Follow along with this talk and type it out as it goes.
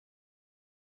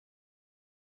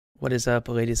What is up,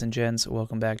 ladies and gents?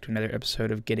 Welcome back to another episode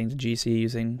of Getting to GC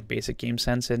using basic game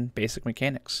sense and basic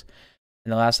mechanics. In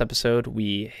the last episode,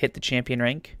 we hit the champion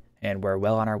rank, and we're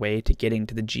well on our way to getting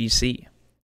to the GC.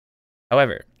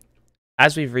 However,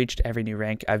 as we've reached every new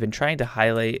rank, I've been trying to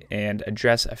highlight and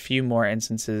address a few more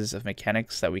instances of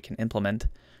mechanics that we can implement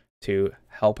to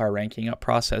help our ranking up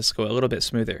process go a little bit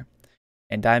smoother.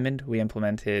 In Diamond, we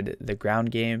implemented the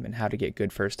ground game and how to get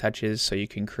good first touches so you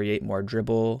can create more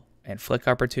dribble and flick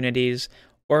opportunities,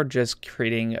 or just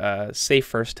creating a safe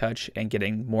first touch and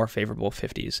getting more favorable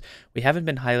 50s. We haven't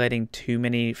been highlighting too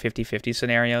many 50-50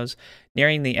 scenarios.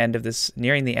 Nearing the end of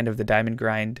the diamond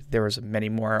grind, there was many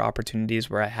more opportunities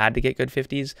where I had to get good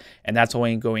 50s, and that's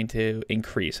only going to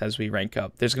increase as we rank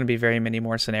up. There's going to be very many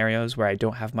more scenarios where I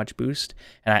don't have much boost,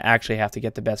 and I actually have to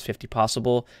get the best 50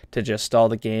 possible to just stall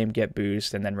the game, get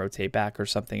boost, and then rotate back or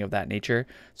something of that nature.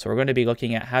 So we're going to be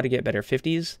looking at how to get better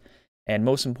 50s, and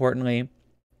most importantly,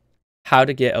 how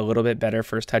to get a little bit better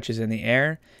first touches in the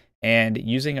air, and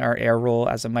using our air roll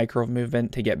as a micro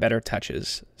movement to get better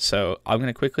touches. So I'm going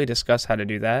to quickly discuss how to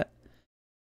do that.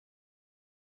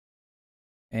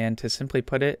 And to simply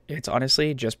put it, it's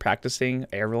honestly just practicing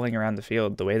air rolling around the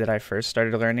field. The way that I first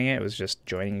started learning it was just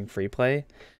joining free play,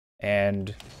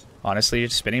 and honestly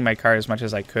just spinning my car as much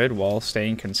as I could while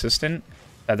staying consistent,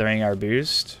 feathering our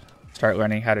boost, start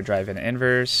learning how to drive in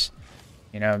inverse,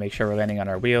 make sure we're landing on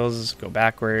our wheels, go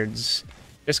backwards,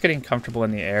 just getting comfortable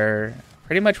in the air.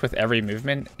 Pretty much with every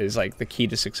movement is like the key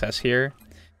to success here.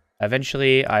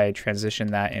 Eventually, I transitioned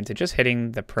that into just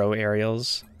hitting the pro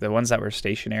aerials, the ones that were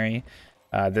stationary.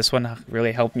 This one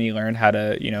really helped me learn how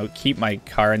to, keep my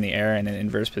car in the air in an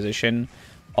inverse position,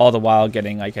 all the while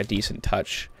getting like a decent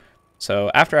touch.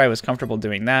 So after I was comfortable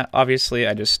doing that, obviously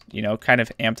I just, kind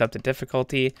of amped up the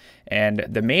difficulty. And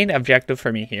the main objective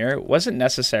for me here wasn't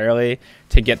necessarily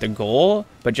to get the goal,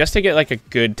 but just to get like a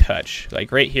good touch.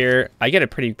 Like right here, I get a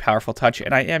pretty powerful touch,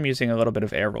 and I am using a little bit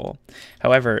of air roll.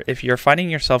 However, if you're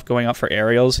finding yourself going up for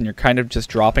aerials and you're kind of just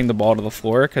dropping the ball to the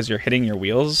floor because you're hitting your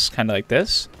wheels kind of like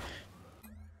this,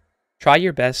 try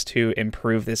your best to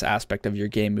improve this aspect of your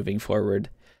game moving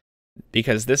forward,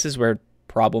 because this is where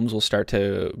problems will start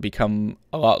to become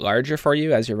a lot larger for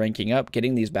you as you're ranking up.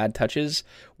 Getting these bad touches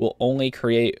will only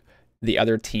create the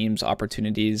other team's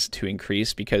opportunities to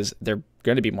increase because they're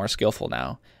going to be more skillful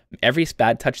now. Every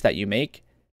bad touch that you make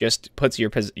just puts your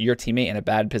teammate in a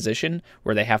bad position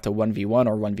where they have to 1v1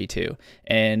 or 1v2.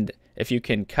 And if you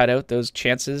can cut out those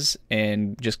chances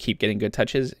and just keep getting good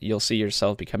touches, you'll see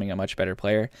yourself becoming a much better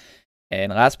player.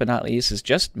 And last but not least is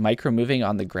just micro moving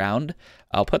on the ground.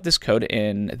 I'll put this code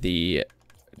in the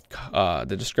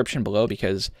description below,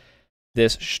 because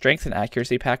this strength and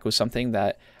accuracy pack was something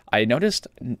that I noticed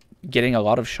getting a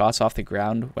lot of shots off the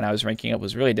ground when I was ranking up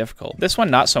was really difficult. This one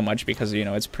not so much because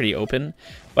it's pretty open,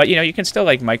 but you can still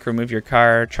like micro move your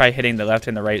car, try hitting the left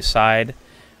and the right side.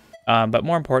 But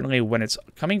more importantly, when it's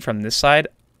coming from this side,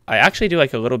 I actually do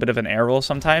like a little bit of an air roll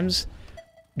sometimes,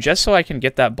 just so I can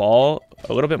get that ball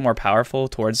a little bit more powerful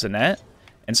towards the net.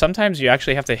 And sometimes you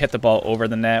actually have to hit the ball over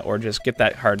the net or just get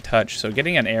that hard touch. So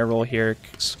getting an air roll here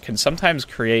can sometimes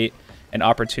create an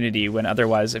opportunity when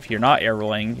otherwise, if you're not air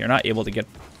rolling, you're not able to get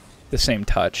the same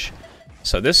touch.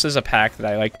 So this is a pack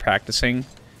that I like practicing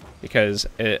because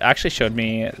it actually showed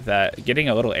me that getting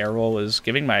a little air roll is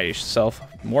giving myself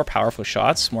more powerful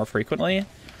shots more frequently.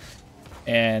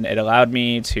 And it allowed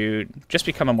me to just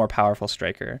become a more powerful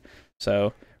striker.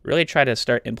 So really try to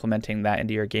start implementing that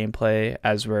into your gameplay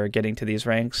as we're getting to these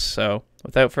ranks. So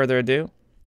without further ado,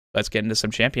 let's get into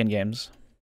some champion games.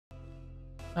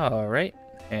 Alright,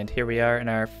 and here we are in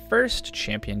our first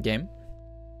champion game.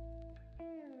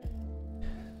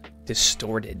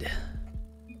 Distorted.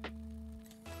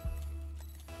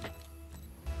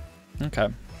 Okay.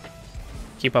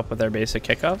 Keep up with our basic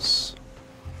kickoffs.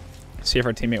 See if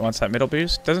our teammate wants that middle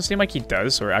boost. Doesn't seem like he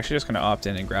does, so we're actually just going to opt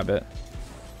in and grab it.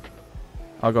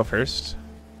 I'll go first.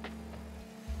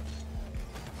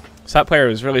 So that player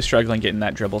was really struggling getting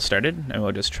that dribble started, and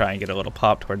we'll just try and get a little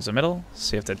pop towards the middle,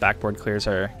 see if the backboard clears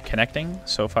are connecting.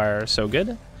 So far, so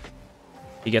good.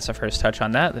 He gets a first touch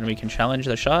on that, then we can challenge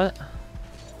the shot.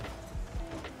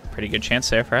 Pretty good chance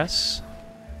there for us.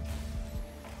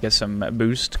 Get some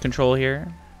boost control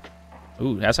here.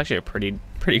 Ooh, that's actually a pretty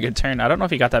good turn. I don't know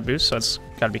if he got that boost, so it's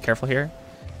got to be careful here.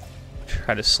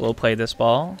 Try to slow play this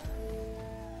ball.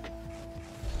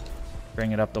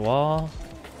 Bring it up the wall.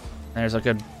 There's a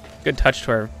good touch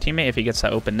to our teammate if he gets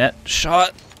that open net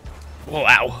shot. Oh,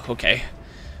 wow. Okay.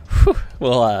 Whew.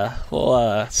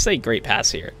 We'll say great pass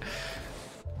here.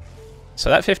 So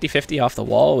that 50-50 off the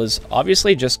wall was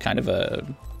obviously just kind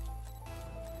of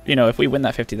you know, if we win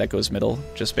that 50, that goes middle,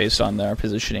 just based on our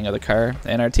positioning of the car.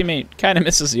 And our teammate kind of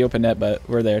misses the open net, but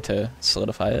we're there to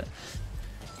solidify it.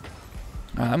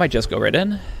 I might just go right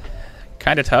in.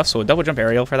 Kind of tough, so a double jump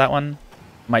aerial for that one.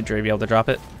 Might be able to drop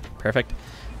it. Perfect.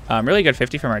 Really good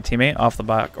 50 from our teammate off the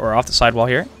back, or off the sidewall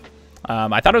here.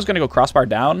 I thought I was going to go crossbar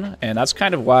down, and that's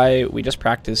kind of why we just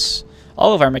practice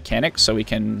all of our mechanics so we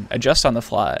can adjust on the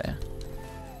fly.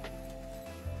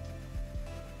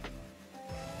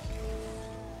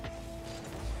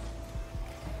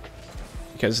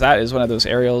 Because that is one of those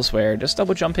aerials where just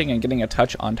double jumping and getting a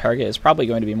touch on target is probably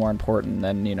going to be more important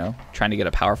than, you know, trying to get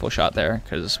a powerful shot there,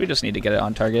 because we just need to get it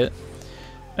on target.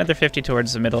 Another 50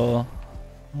 towards the middle.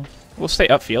 We'll stay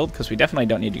upfield because we definitely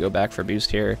don't need to go back for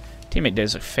boost here. Teammate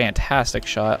does a fantastic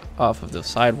shot off of the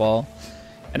sidewall.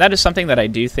 And that is something that I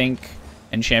do think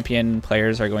in champion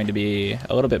players are going to be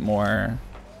a little bit more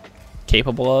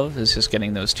capable of, is just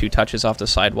getting those 2 touches off the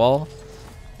sidewall.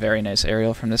 Very nice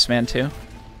aerial from this man too.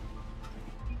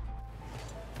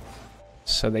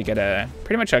 So they get a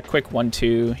pretty much a quick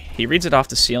 1-2. He reads it off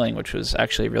the ceiling, which was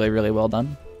actually really, really well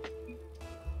done.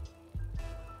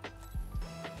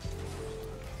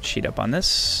 Cheat up on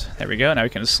this. There we go. Now we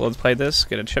can slow play this,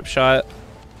 get a chip shot.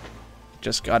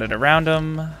 Just got it around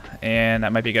him, and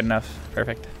that might be good enough.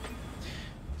 Perfect.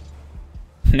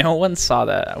 No one saw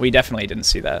that. We definitely didn't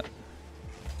see that.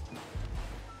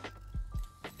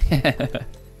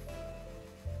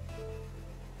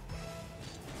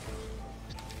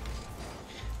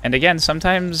 And again,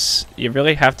 sometimes you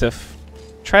really have to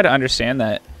try to understand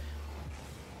that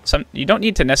you don't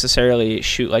need to necessarily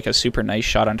shoot like a super nice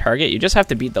shot on target. You just have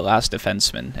to beat the last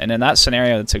defenseman. And in that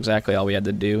scenario, that's exactly all we had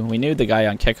to do. We knew the guy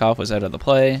on kickoff was out of the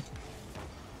play.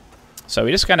 So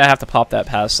we just kind of have to pop that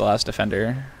past the last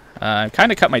defender. I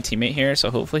kind of cut my teammate here, so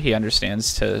hopefully he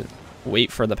understands to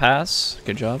wait for the pass.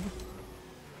 Good job.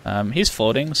 He's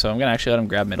floating, so I'm going to actually let him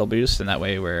grab middle boost, and that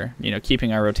way we're, you know,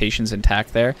 keeping our rotations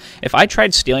intact there. If I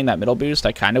tried stealing that middle boost,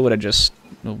 I kind of would have just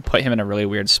put him in a really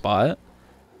weird spot.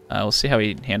 We'll see how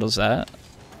he handles that.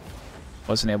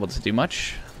 Wasn't able to do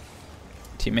much.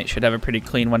 Teammate should have a pretty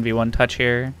clean 1v1 touch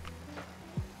here.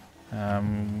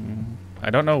 I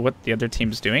don't know what the other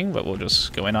team's doing, but we'll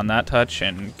just go in on that touch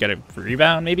and get a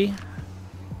rebound, maybe?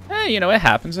 You know, it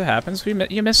happens, it happens.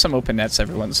 You miss some open nets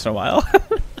every once in a while.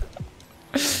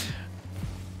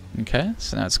 Okay,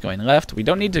 so now it's going left. We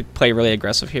don't need to play really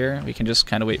aggressive here. We can just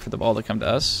kind of wait for the ball to come to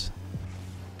us.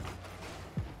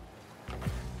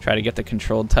 Try to get the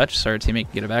controlled touch so our teammate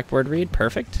can get a backboard read.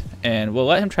 Perfect. And we'll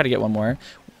let him try to get one more.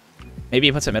 Maybe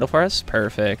he puts it middle for us.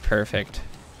 Perfect, perfect.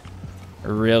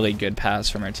 A really good pass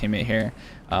from our teammate here.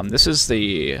 This is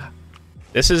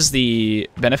the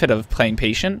benefit of playing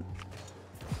patient.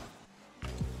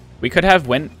 We could have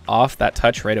went off that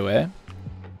touch right away,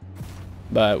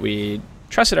 but we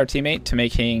trusted our teammate to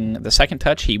making the second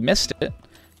touch. He missed it,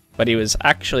 but he was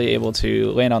actually able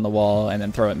to land on the wall and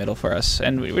then throw it middle for us.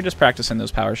 And we're just practicing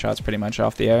those power shots pretty much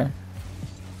off the air.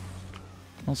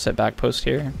 We'll set back post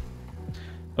here.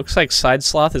 Looks like Side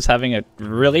Sloth is having a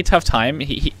really tough time.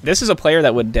 This is a player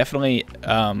that would definitely,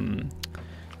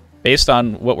 based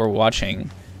on what we're watching,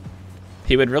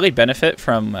 he would really benefit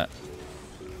from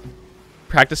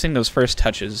practicing those first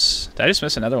touches. Did I just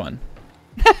miss another one?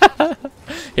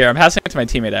 Here, I'm passing it to my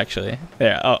teammate, actually.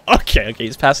 There. Oh, okay,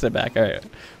 he's passing it back. All right.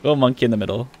 Little monkey in the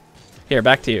middle. Here,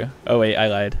 back to you. Oh, wait, I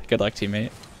lied. Good luck,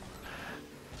 teammate.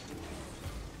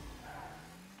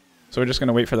 So we're just going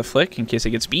to wait for the flick in case it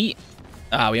gets beat.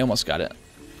 Ah, we almost got it.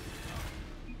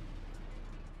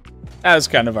 That was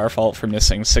kind of our fault for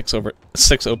missing six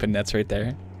open nets right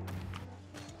there.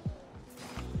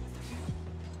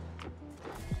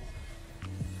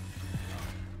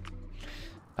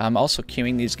 I'm also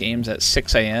queuing these games at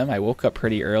 6 a.m. I woke up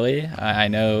pretty early. I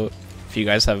know if you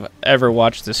guys have ever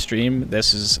watched this stream,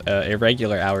 this is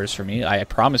irregular hours for me. I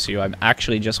promise you, I'm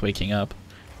actually just waking up.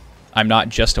 I'm not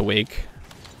just awake.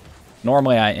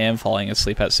 Normally, I am falling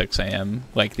asleep at 6 a.m.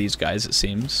 like these guys, it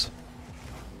seems.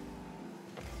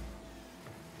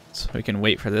 So we can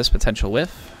wait for this potential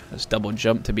whiff. Just double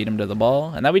jump to beat him to the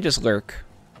ball. And then we just lurk,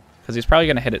 because he's probably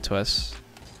going to hit it to us.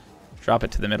 Drop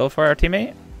it to the middle for our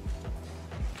teammate.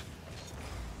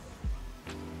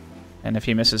 And if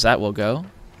he misses that, we'll go.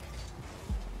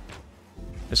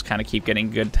 Just kind of keep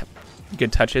getting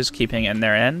good touches, keeping in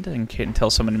their end until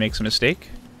someone makes a mistake.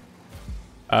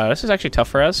 This is actually tough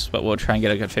for us, but we'll try and get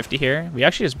a good 50 here. We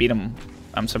actually just beat him.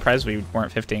 I'm surprised we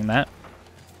weren't 50ing that.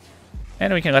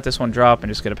 And we can let this one drop and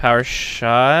just get a power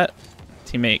shot.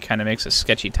 Teammate kind of makes a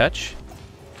sketchy touch.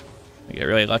 We get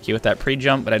really lucky with that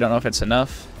pre-jump, but I don't know if it's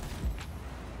enough.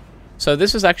 So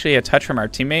this is actually a touch from our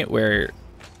teammate where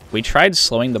We tried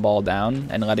slowing the ball down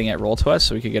and letting it roll to us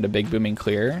so we could get a big booming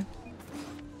clear.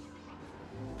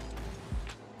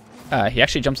 He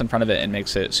actually jumps in front of it and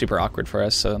makes it super awkward for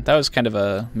us, so that was kind of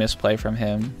a misplay from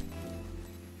him.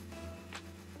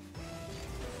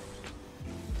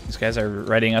 These guys are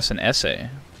writing us an essay.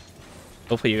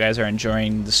 Hopefully you guys are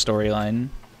enjoying the storyline.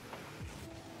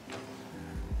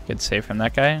 Good save from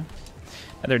that guy.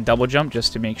 Another double jump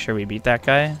just to make sure we beat that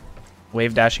guy.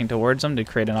 Wave dashing towards him to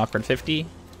create an awkward 50.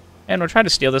 And we'll try to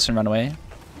steal this and run away.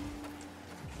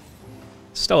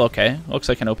 Still okay. Looks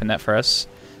like an open net for us.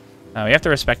 We have to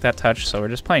respect that touch, so we're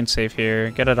just playing safe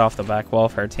here. Get it off the back wall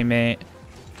for our teammate.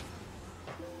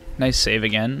 Nice save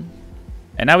again.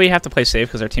 And now we have to play safe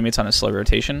because our teammate's on a slow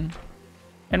rotation.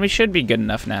 And we should be good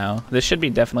enough now. This should be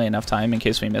definitely enough time in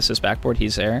case we miss this backboard.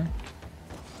 He's there.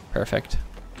 Perfect.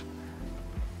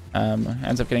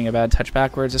 Ends up getting a bad touch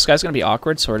backwards. This guy's going to be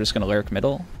awkward, so we're just going to lurk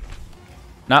middle.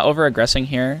 Not over-aggressing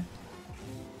here.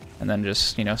 And then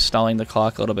just, you know, stalling the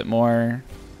clock a little bit more.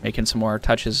 Making some more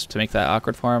touches to make that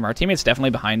awkward for him. Our teammate's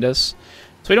definitely behind us.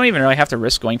 So we don't even really have to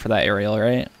risk going for that aerial,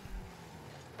 right?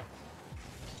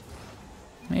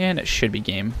 And it should be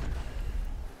game.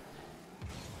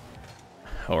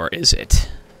 Or is it?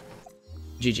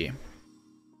 GG.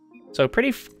 So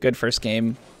pretty good first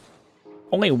game.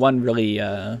 Only one really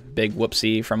big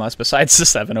whoopsie from us besides the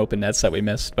 7 open nets that we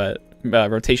missed. But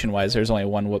rotation-wise, there's only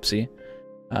one whoopsie.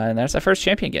 And that's our first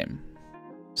champion game.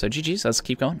 So GG's, let's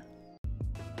keep going.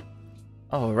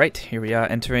 Alright, here we are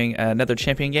entering another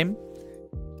champion game.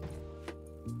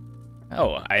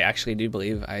 Oh, I actually do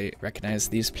believe I recognize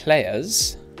these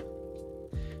players.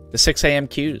 The 6 AM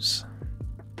Qs.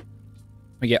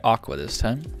 We get Aqua this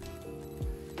time.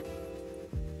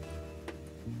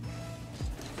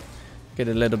 Get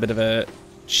a little bit of a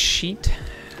cheat.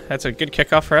 That's a good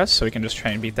kickoff for us, so we can just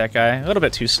try and beat that guy. A little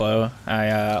bit too slow.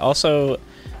 I also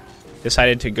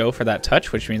decided to go for that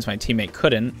touch, which means my teammate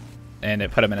couldn't. And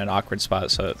it put him in an awkward spot,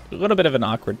 so a little bit of an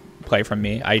awkward play from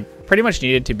me. I pretty much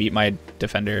needed to beat my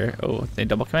defender. Oh, they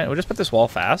double commit. We'll just put this wall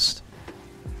fast.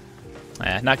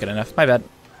 Not good enough. My bad.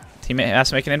 Teammate has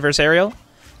to make an inverse aerial.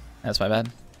 That's my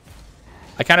bad.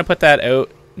 I kind of put that out,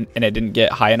 and it didn't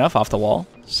get high enough off the wall.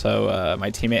 So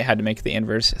my teammate had to make the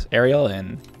inverse aerial,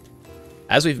 and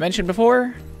as we've mentioned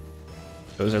before,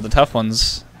 those are the tough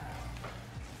ones.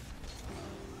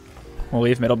 We'll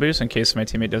leave middle boost in case my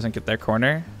teammate doesn't get their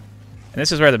corner. And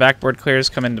this is where the backboard clears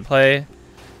come into play.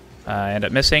 I end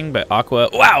up missing, but Aqua...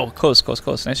 Wow! Close, close,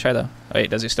 close. Nice try, though. Oh, wait,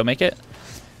 does he still make it?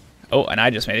 Oh, and I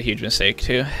just made a huge mistake,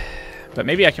 too. But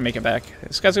maybe I can make it back.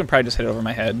 This guy's going to probably just hit it over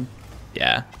my head.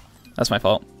 Yeah, that's my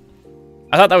fault.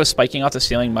 I thought that was spiking off the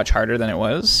ceiling much harder than it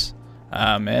was.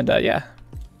 Yeah.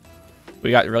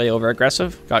 We got really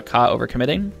over-aggressive. Got caught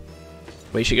over-committing.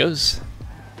 Away she goes.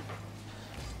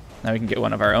 Now we can get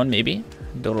one of our own, maybe.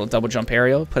 Do a little double jump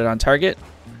aerial. Put it on target.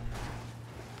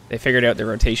 They figured out the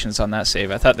rotations on that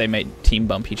save. I thought they might team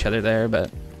bump each other there,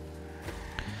 but...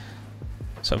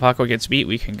 So if Aqua gets beat,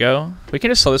 we can go. We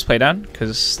can just slow this play down,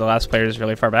 because the last player is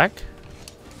really far back.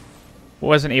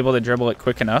 Wasn't able to dribble it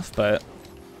quick enough, but...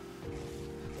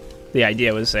 the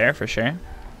idea was there, for sure.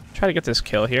 Try to get this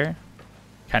kill here.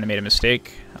 Kind of made a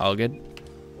mistake. All good.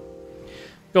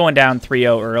 Going down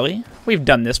 3-0 early. We've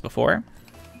done this before.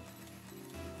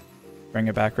 Bring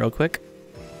it back real quick.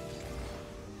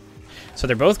 So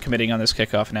they're both committing on this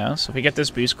kickoff now. So if we get this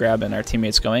boost grab and our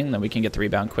teammates going, then we can get the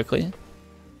rebound quickly.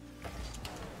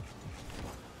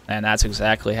 And that's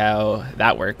exactly how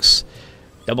that works.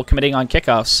 Double committing on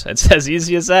kickoffs. It's as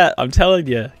easy as that. I'm telling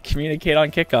you. Communicate on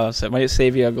kickoffs. It might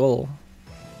save you a goal.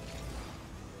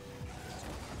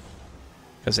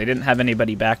 Because they didn't have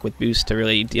anybody back with boost to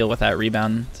really deal with that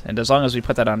rebound. And as long as we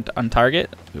put that on target,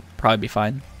 we'll probably be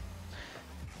fine.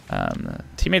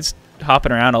 Teammates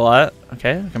hopping around a lot.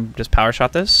 Okay, we can just power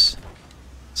shot this.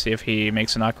 See if he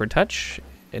makes an awkward touch.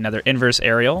 Another inverse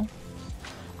aerial.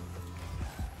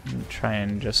 Try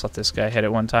and just let this guy hit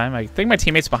it one time. I think my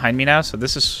teammate's behind me now, so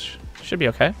this should be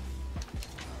okay.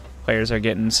 Players are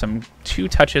getting 2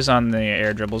 touches on the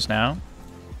air dribbles now.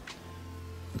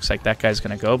 Looks like that guy's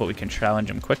going to go, but we can challenge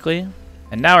him quickly.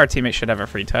 And now our teammate should have a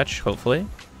free touch, hopefully.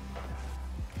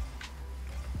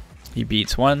 He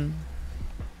beats one.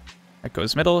 That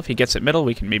goes middle. If he gets it middle,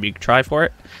 we can maybe try for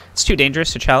it. It's too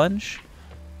dangerous to challenge.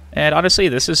 And honestly,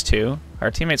 this is 2.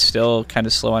 Our teammate's still kind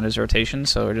of slow on his rotation,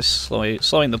 so we're just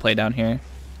slowing the play down here.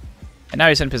 And now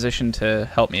he's in position to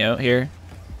help me out here.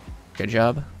 Good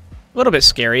job. A little bit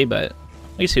scary, but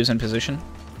at least he was in position.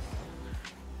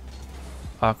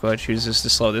 Aqua chooses to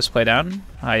slow this play down.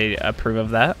 I approve of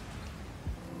that.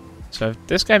 So if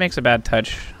this guy makes a bad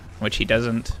touch, which he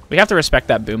doesn't, we have to respect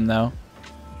that boom, though.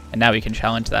 And now we can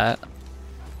challenge that.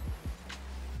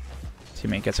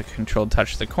 Teammate gets a controlled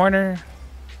touch to the corner.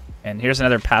 And here's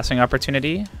another passing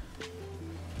opportunity.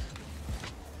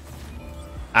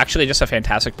 Actually, just a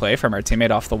fantastic play from our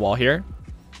teammate off the wall here.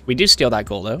 We do steal that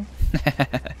goal, though.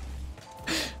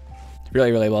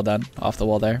 Really, really well done off the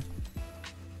wall there.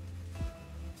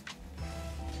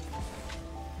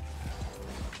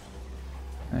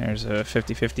 There's a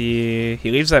 50-50.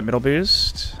 He leaves that middle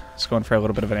boost. He's going for a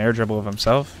little bit of an air dribble of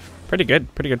himself. Pretty good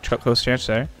close chance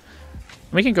there.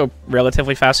 We can go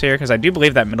relatively fast here because I do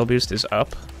believe that middle boost is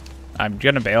up. I'm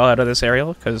going to bail out of this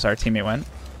aerial because our teammate went.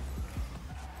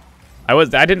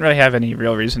 I didn't really have any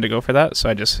real reason to go for that, so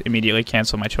I just immediately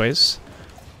cancel my choice.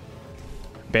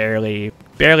 Barely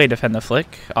defend the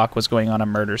flick. Aqua's going on a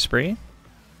murder spree.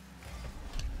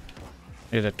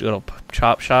 Did a little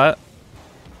chop shot.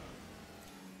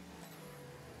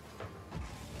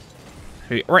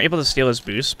 We weren't able to steal his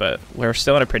boost, but we're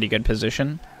still in a pretty good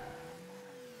position.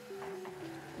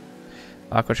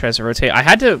 Aqua tries to rotate. I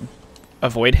had to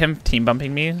avoid him team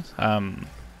bumping me,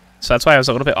 so that's why I was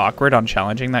a little bit awkward on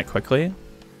challenging that quickly.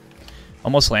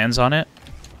 Almost lands on it.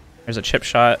 There's a chip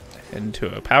shot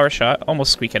into a power shot.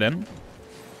 Almost squeak it in.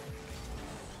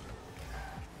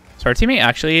 So our teammate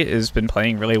actually has been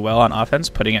playing really well on offense,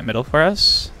 putting it middle for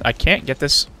us. I can't get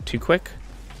this too quick.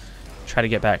 Try to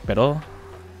get back middle.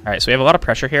 Alright, so we have a lot of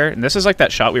pressure here. And this is like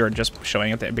that shot we were just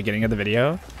showing at the beginning of the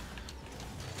video.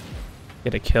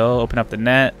 Get a kill, open up the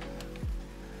net.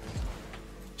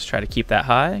 Just try to keep that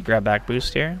high. Grab back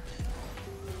boost here.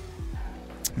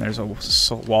 And there's a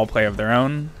wall play of their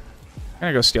own. I'm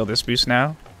going to go steal this boost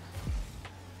now.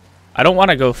 I don't want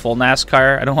to go full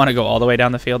NASCAR. I don't want to go all the way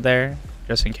down the field there,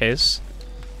 just in case.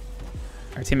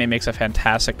 Our teammate makes a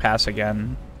fantastic pass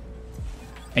again.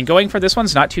 And going for this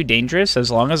one's not too dangerous as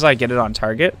long as I get it on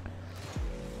target.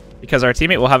 Because our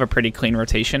teammate will have a pretty clean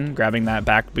rotation, grabbing that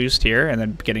back boost here, and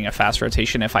then getting a fast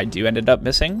rotation if I do end up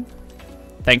missing.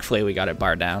 Thankfully, we got it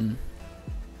bar down.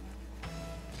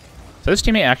 So this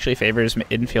teammate actually favors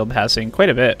infield passing quite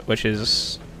a bit, which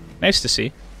is nice to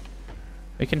see.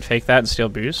 We can fake that and steal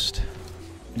boost.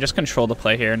 And just control the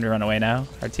play here and run away now.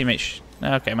 Our teammate...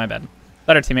 okay, my bad.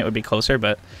 Thought our teammate would be closer,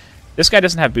 but this guy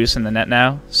doesn't have boost in the net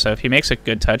now, so if he makes a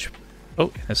good touch...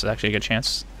 Oh, this is actually a good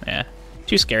chance. Yeah,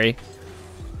 too scary.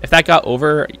 If that got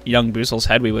over young Boozel's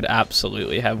head, we would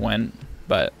absolutely have went,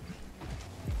 but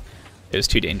it was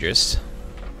too dangerous.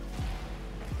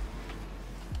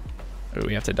 Ooh,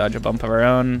 we have to dodge a bump of our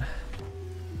own.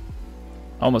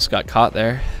 Almost got caught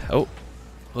there. Oh,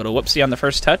 a little whoopsie on the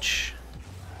first touch.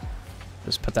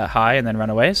 Just put that high and then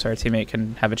run away so our teammate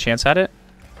can have a chance at it.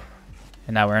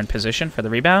 And now we're in position for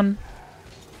the rebound.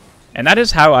 And that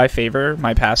is how I favor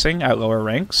my passing at lower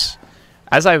ranks.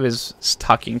 As I was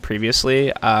talking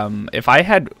previously, if I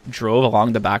had drove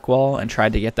along the back wall and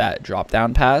tried to get that drop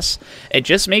down pass, it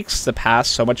just makes the pass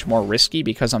so much more risky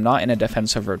because I'm not in a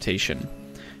defensive rotation.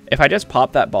 If I just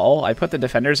pop that ball, I put the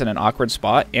defenders in an awkward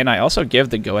spot, and I also give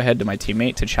the go-ahead to my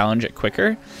teammate to challenge it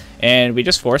quicker. And we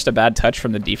just forced a bad touch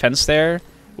from the defense there,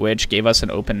 which gave us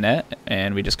an open net,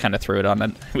 and we just kind of threw it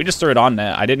on. We just threw it on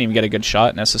net. I didn't even get a good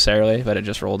shot necessarily, but it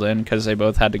just rolled in because they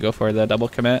both had to go for the double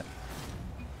commit.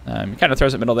 He kind of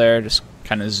throws it middle there, just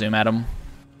kind of zoom at him.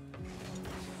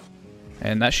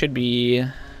 And that should be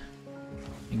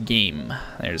game.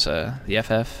 There's the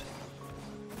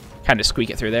FF. Kind of squeak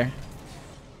it through there.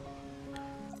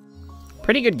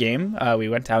 Pretty good game. We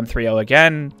went down 3-0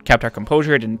 again, kept our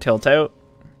composure, didn't tilt out,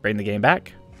 bring the game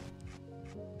back.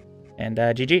 And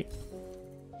GG.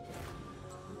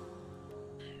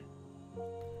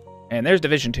 And there's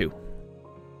Division 2.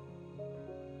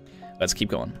 Let's keep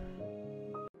going.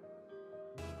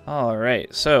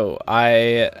 Alright, so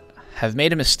I have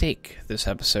made a mistake this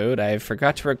episode. I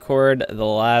forgot to record the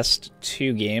last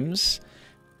 2 games.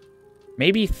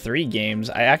 Maybe 3 games.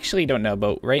 I actually don't know,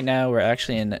 but right now we're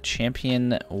actually in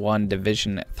Champion 1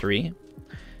 Division 3.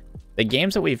 The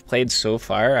games that we've played so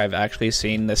far, I've actually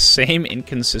seen the same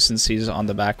inconsistencies on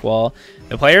the back wall.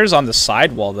 The players on the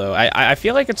side wall, though, I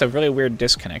feel like it's a really weird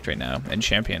disconnect right now in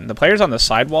Champion. The players on the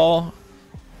side wall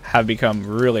have become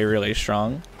really, really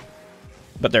strong,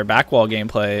 but their back wall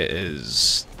gameplay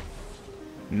is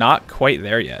not quite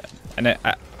there yet. And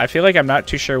I feel like I'm not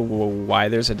too sure why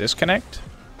there's a disconnect.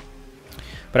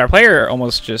 But our player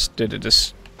almost just did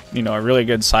a really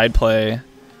good side play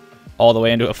all the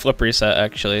way into a flip reset,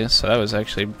 actually. So that was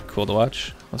actually cool to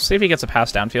watch. Let's see if he gets a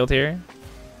pass downfield here.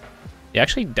 He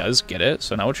actually does get it,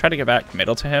 so now we'll try to get back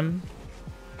middle to him.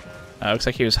 Looks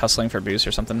like he was hustling for boost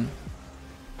or something.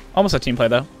 Almost a team play,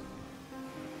 though.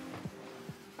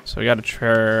 So we got to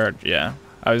try... Yeah.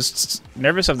 I was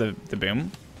nervous of the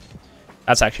boom.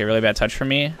 That's actually a really bad touch for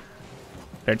me.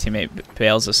 Our teammate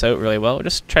bails us out really well. We'll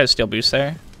just try to steal boost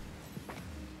there.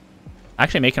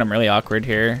 Actually making him really awkward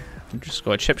here. Just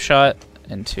go a chip shot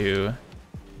into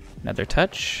another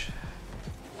touch.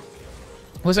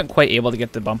 Wasn't quite able to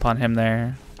get the bump on him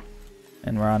there.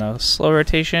 And we're on a slow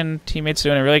rotation. Teammate's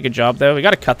doing a really good job though. We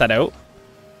got to cut that out.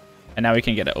 And now we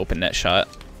can get an open net shot.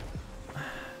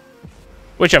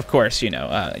 Which of course, you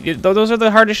know, those are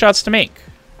the hardest shots to make.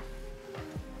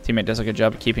 Teammate does a good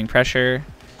job of keeping pressure.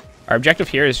 Our objective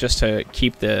here is just to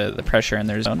keep the pressure in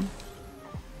their zone.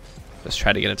 Just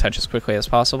try to get a touch as quickly as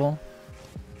possible.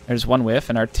 There's one whiff,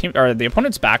 and the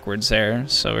opponent's backwards there,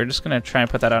 so we're just gonna try and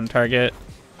put that on target.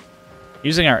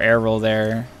 Using our air roll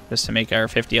there, just to make our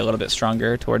 50 a little bit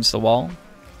stronger towards the wall.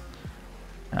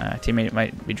 Teammate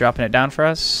might be dropping it down for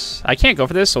us. I can't go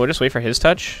for this, so we'll just wait for his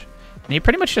touch. And he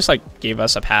pretty much just like gave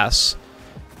us a pass,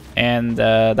 and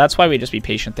that's why we just be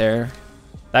patient there.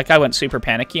 That guy went super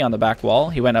panicky on the back wall.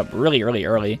 He went up really, really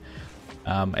early.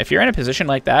 If you're in a position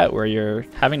like that where you're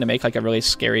having to make like a really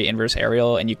scary inverse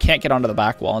aerial and you can't get onto the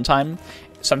back wall in time,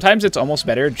 sometimes it's almost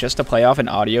better just to play off an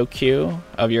audio cue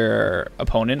of your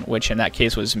opponent, which in that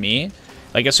case was me.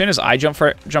 Like as soon as I jump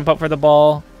up for the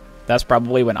ball, that's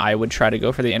probably when I would try to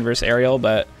go for the inverse aerial,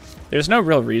 but there's no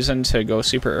real reason to go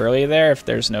super early there if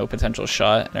there's no potential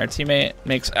shot. And our teammate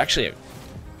makes actually a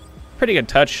pretty good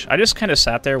touch. I just kind of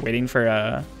sat there waiting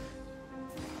for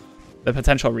the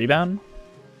potential rebound.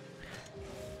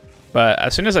 But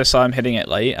as soon as I saw him hitting it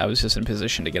light, I was just in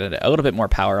position to get a little bit more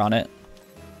power on it.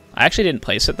 I actually didn't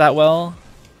place it that well,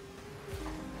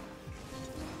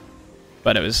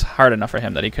 but it was hard enough for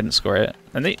him that he couldn't score it.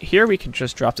 And here we could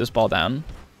just drop this ball down.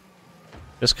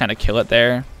 Just kind of kill it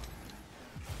there.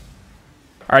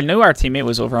 I knew our teammate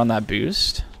was over on that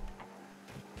boost,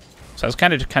 so I was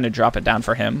kind of drop it down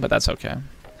for him, but that's okay.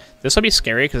 This will be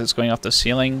scary because it's going off the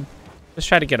ceiling. Just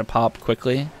try to get a pop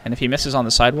quickly, and if he misses on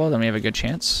the sidewall, then we have a good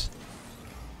chance.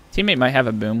 Teammate might have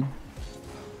a boom.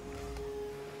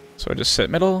 So we'll just sit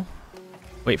middle,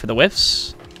 wait for the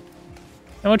whiffs,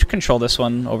 and we'll control this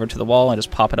one over to the wall and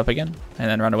just pop it up again, and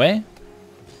then run away.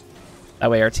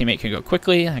 That way our teammate can go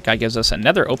quickly. That guy gives us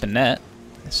another open net.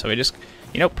 So we just,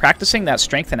 you know, practicing that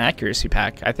strength and accuracy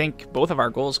pack. I think both of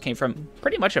our goals came from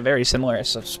pretty much a very similar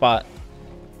spot.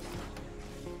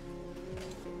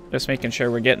 Just making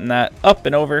sure we're getting that up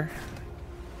and over.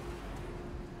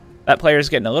 That player's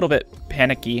getting a little bit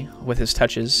panicky with his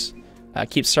touches.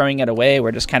 Keeps throwing it away.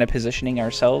 We're just kind of positioning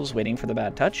ourselves, waiting for the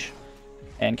bad touch,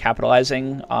 and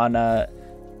capitalizing on a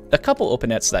couple open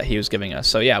nets that he was giving us.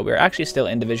 So yeah, we're actually still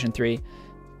in Division 3.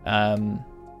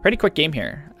 Pretty quick game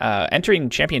here. Entering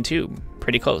Champion 2,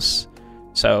 pretty close.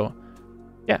 So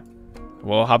yeah,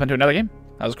 we'll hop into another game.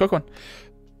 That was a quick one.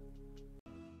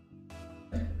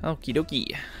 Okie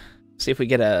dokie. See if we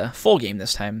get a full game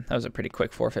this time. That was a pretty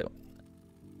quick forfeit.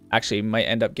 Actually, might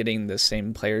end up getting the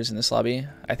same players in this lobby.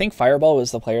 I think Fireball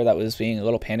was the player that was being a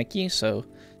little panicky, so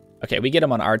okay, we get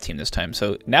him on our team this time.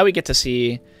 So now we got to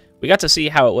see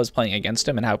how it was playing against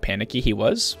him and how panicky he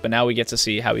was, but now we get to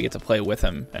see how we get to play with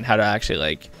him and how to actually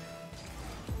like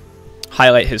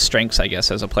highlight his strengths, I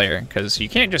guess, as a player, because you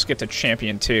can't just get to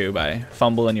Champion 2 by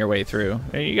fumbling your way through.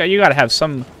 You got to have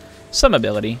some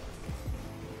ability.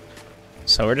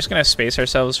 So we're just going to space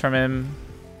ourselves from him.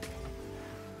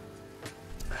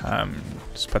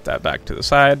 Just put that back to the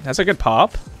side. That's a good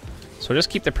pop. So we'll just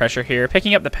keep the pressure here.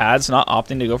 Picking up the pads, not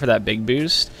opting to go for that big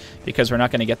boost because we're not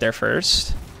going to get there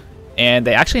first. And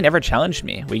they actually never challenged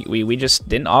me. We just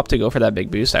didn't opt to go for that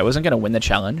big boost. I wasn't going to win the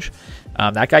challenge.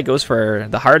 That guy goes for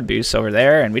the hard boost over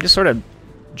there, and we just sort of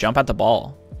jump at the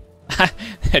ball.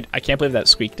 I can't believe that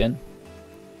squeaked in.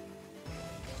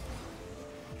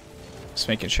 Just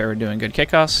making sure we're doing good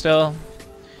kickoffs still.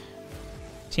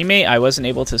 Teammate, I wasn't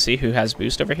able to see who has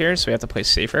boost over here, so we have to play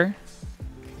safer.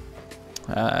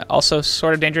 Also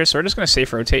sort of dangerous, so we're just going to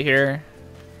safe rotate here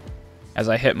as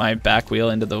I hit my back wheel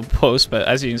into the post, but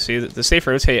as you can see, the safe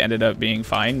rotate ended up being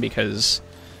fine because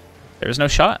there was no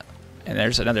shot. And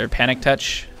there's another panic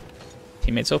touch.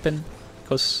 Teammates open.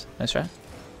 Close. Nice try.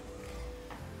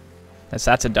 That's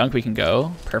a dunk we can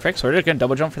go. Perfect. So we're just going to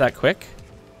double jump for that quick.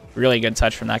 Really good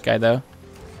touch from that guy, though.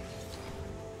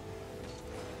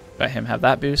 Let him have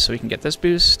that boost so we can get this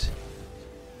boost.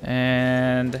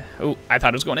 And oh, I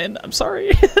thought it was going in. I'm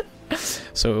sorry.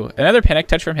 So another panic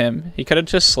touch from him. He could have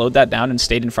just slowed that down and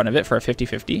stayed in front of it for a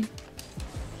 50-50.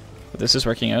 But this is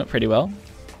working out pretty well.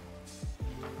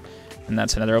 And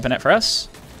that's another open net for us.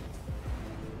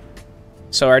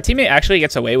 So our teammate actually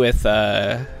gets away with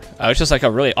it's just like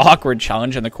a really awkward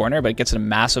challenge in the corner, but gets a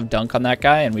massive dunk on that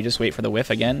guy, and we just wait for the whiff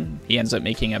again. He ends up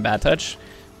making a bad touch.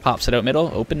 Pops it out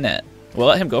middle, open net. We'll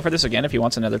let him go for this again if he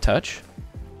wants another touch.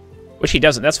 Which he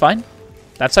doesn't. That's fine.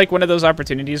 That's like one of those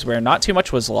opportunities where not too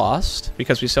much was lost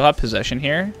because we still have possession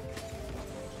here.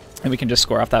 And we can just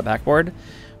score off that backboard.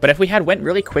 But if we had went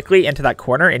really quickly into that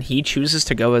corner and he chooses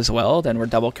to go as well, then we're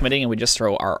double committing and we just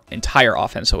throw our entire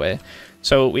offense away.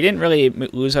 So we didn't really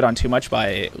lose out on too much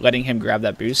by letting him grab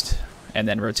that boost and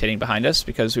then rotating behind us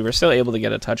because we were still able to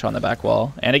get a touch on the back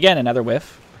wall. And again, another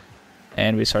whiff.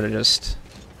 And we sort of just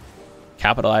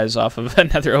capitalize off of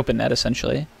another open net,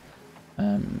 essentially.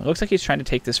 It looks like he's trying to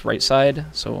take this right side,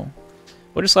 so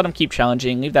we'll just let him keep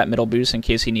challenging, leave that middle boost in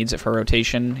case he needs it for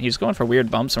rotation. He's going for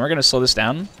weird bumps, and we're going to slow this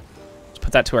down. Let's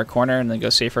put that to our corner and then go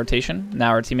safe rotation.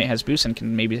 Now our teammate has boost and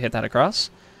can maybe hit that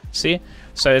across. See?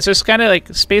 So it's just kind of like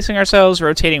spacing ourselves,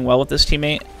 rotating well with this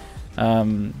teammate.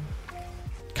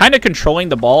 Kind of controlling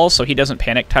the ball so he doesn't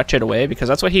panic touch it away, because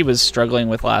that's what he was struggling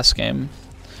with last game.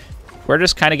 We're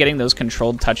just kind of getting those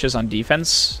controlled touches on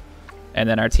defense, and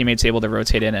then our teammate's able to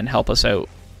rotate in and help us out.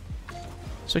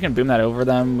 So we can boom that over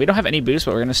them. We don't have any boost,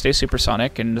 but we're going to stay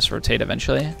supersonic and just rotate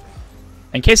eventually.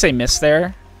 In case they miss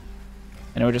there,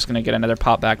 and we're just going to get another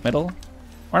pop back middle.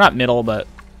 Or not middle, but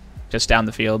just down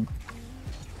the field.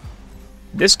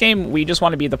 This game, we just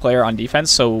want to be the player on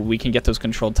defense so we can get those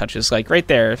controlled touches. Like right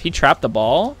there, if he trapped the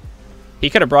ball, he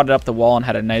could have brought it up the wall and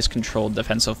had a nice controlled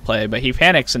defensive play, but he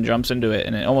panics and jumps into it,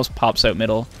 and it almost pops out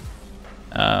middle.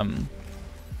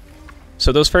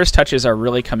 So those first touches are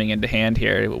really coming into hand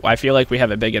here. I feel like we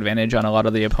have a big advantage on a lot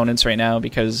of the opponents right now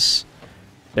because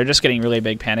they're just getting really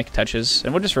big panic touches.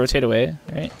 And we'll just rotate away,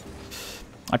 right?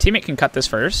 Our teammate can cut this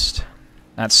first.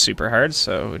 That's super hard,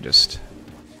 so we'll just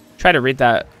try to read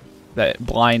that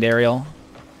blind aerial.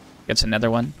 Gets another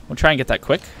one. We'll try and get that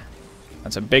quick.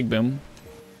 That's a big boom.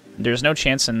 There's no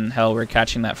chance in hell we're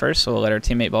catching that first, so we'll let our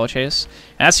teammate ball chase.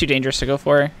 And that's too dangerous to go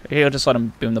for. He'll just let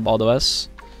him boom the ball to us.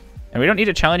 And we don't need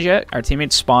a challenge yet. Our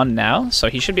teammates spawn now, so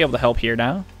he should be able to help here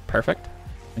now. Perfect.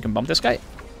 We can bump this guy.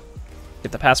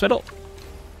 Get the pass middle.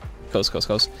 Close, close,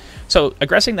 close. So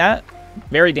aggressing that,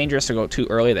 very dangerous to go too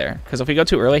early there. Because if we go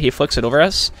too early, he flicks it over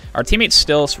us. Our teammate's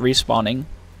still respawning.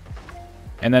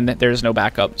 And then there's no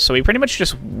backup. So we pretty much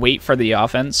just wait for the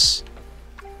offense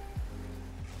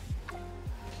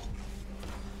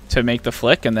to make the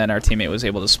flick, and then our teammate was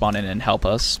able to spawn in and help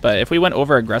us. But if we went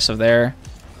over aggressive there,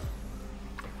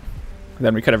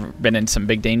 then we could have been in some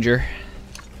big danger.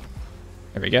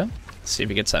 There we go. Let's see if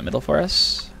he gets that middle for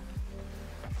us.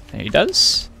 And he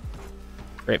does.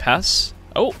 Great pass.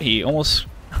 Oh, he almost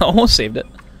saved it.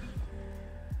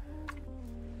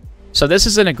 So this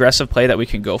is an aggressive play that we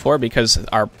can go for because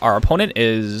our opponent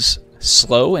is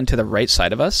slow and to the right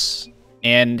side of us.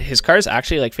 And his car is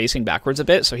actually like facing backwards a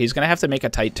bit, so he's going to have to make a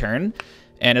tight turn.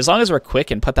 And as long as we're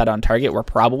quick and put that on target, we're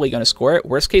probably going to score it.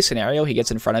 Worst case scenario, he gets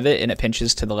in front of it and it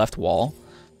pinches to the left wall.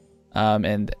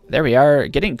 And there we are,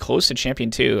 getting close to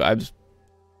Champion 2. I'm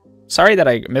sorry that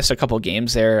I missed a couple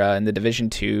games there in the Division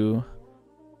 2.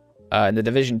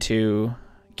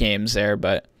 Games there,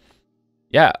 but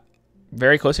yeah,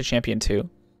 very close to Champion 2.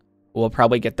 We'll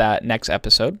probably get that next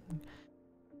episode.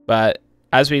 But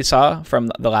as we saw from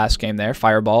the last game there,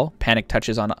 Fireball, panic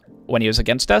touches on when he was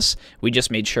against us. We just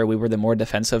made sure we were the more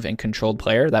defensive and controlled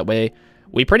player. That way,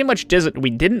 we pretty much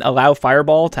didn't allow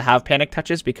Fireball to have panic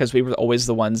touches because we were always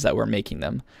the ones that were making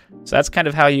them. So that's kind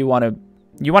of how you want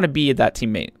to be that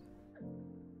teammate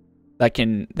that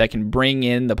can bring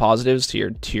in the positives to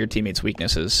your teammates'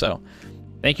 weaknesses. So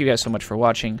thank you guys so much for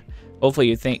watching.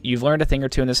 Hopefully you've learned a thing or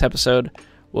two in this episode.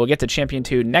 We'll get to Champion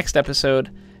 2 next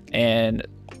episode, and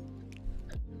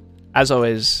as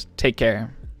always, take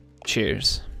care.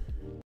 Cheers.